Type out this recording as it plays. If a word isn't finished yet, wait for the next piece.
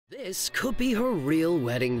This could be her real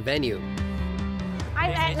wedding venue.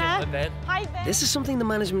 Hi, Etna. Hi, Ben. This is something the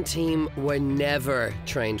management team were never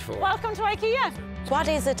trained for. Welcome to Ikea. What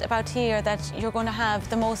is it about here that you're going to have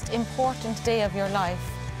the most important day of your life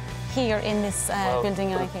here in this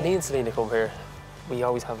building in Ikea? Me and Selena come here. We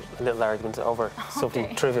always have a little argument over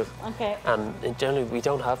something trivial. Okay. And generally, we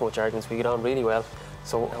don't have much arguments. We get on really well.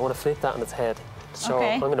 So I want to flip that on its head. So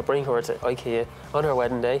I'm going to bring her to Ikea on her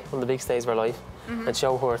wedding day, one of the biggest days of her life, and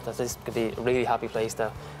show her that this could be a really happy place,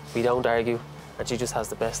 that we don't argue, and she just has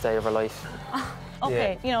the best day of her life.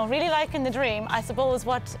 Okay, Yeah. you know, really liking the dream. I suppose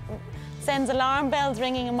what sends alarm bells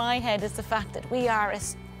ringing in my head is the fact that we are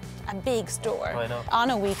a big store. I know. On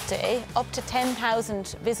a weekday, up to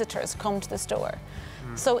 10,000 visitors come to the store.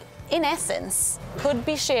 So, in essence, could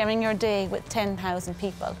be sharing your day with 10,000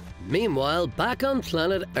 people. Meanwhile, back on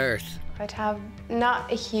planet Earth. I'd have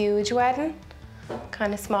not a huge wedding,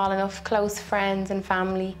 kind of small enough, close friends and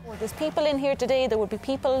family. Well, there's people in here today, there would be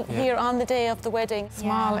people here on the day of the wedding.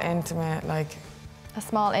 Small, intimate, like... A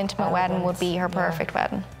small, intimate wedding would be her perfect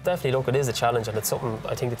wedding. Definitely, look, it is a challenge, and it's something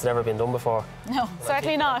I think that's never been done before. No,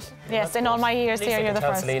 certainly not. Yes, in all my years here, you're the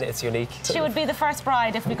first. Selena, it's unique. She would be the first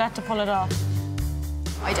bride if we got to pull it off.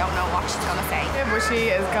 I don't know what she's gonna say. Yeah, but she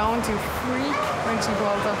is going to freak when she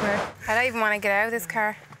pulls up here. I don't even want to get out of this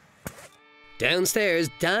car. Downstairs,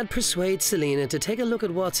 Dad persuades Selena to take a look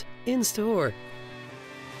at what's in store.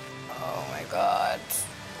 Oh my God.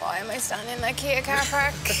 Why am I standing in the Ikea car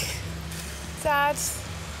park? Dad,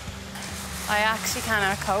 I actually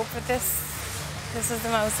cannot cope with this. This is the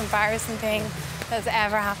most embarrassing thing that's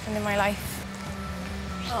ever happened in my life.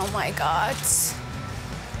 Oh my God.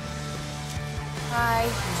 Hi.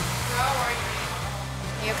 How are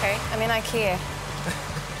you? You okay? I'm in Ikea.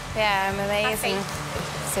 Yeah, I'm amazing.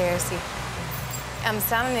 Seriously. I'm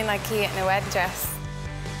standing in Ikea in a wedding dress.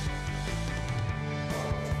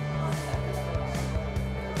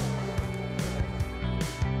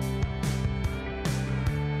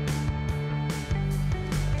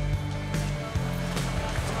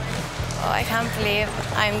 Oh, I can't believe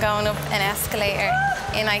I'm going up an escalator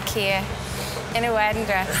in Ikea in a wedding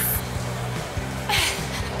dress.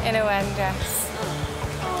 In a wedding dress.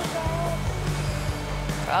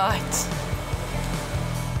 God.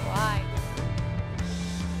 Why?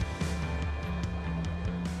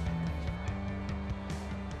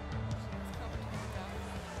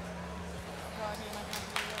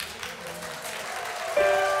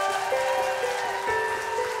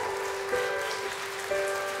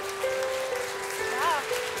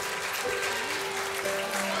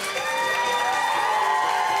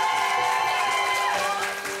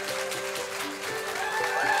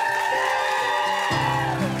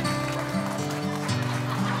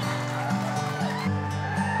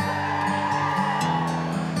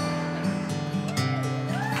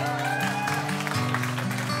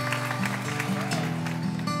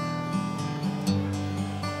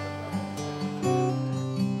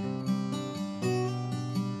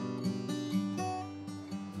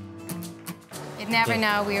 You'd never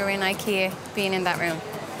know we were in Ikea being in that room.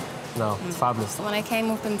 No, it's fabulous. When I came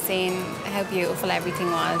up and seen how beautiful everything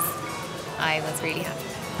was, I was really happy.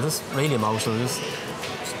 Just really emotional, just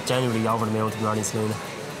genuinely over the moon to be honest, Selena.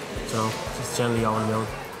 So, just genuinely over the moon.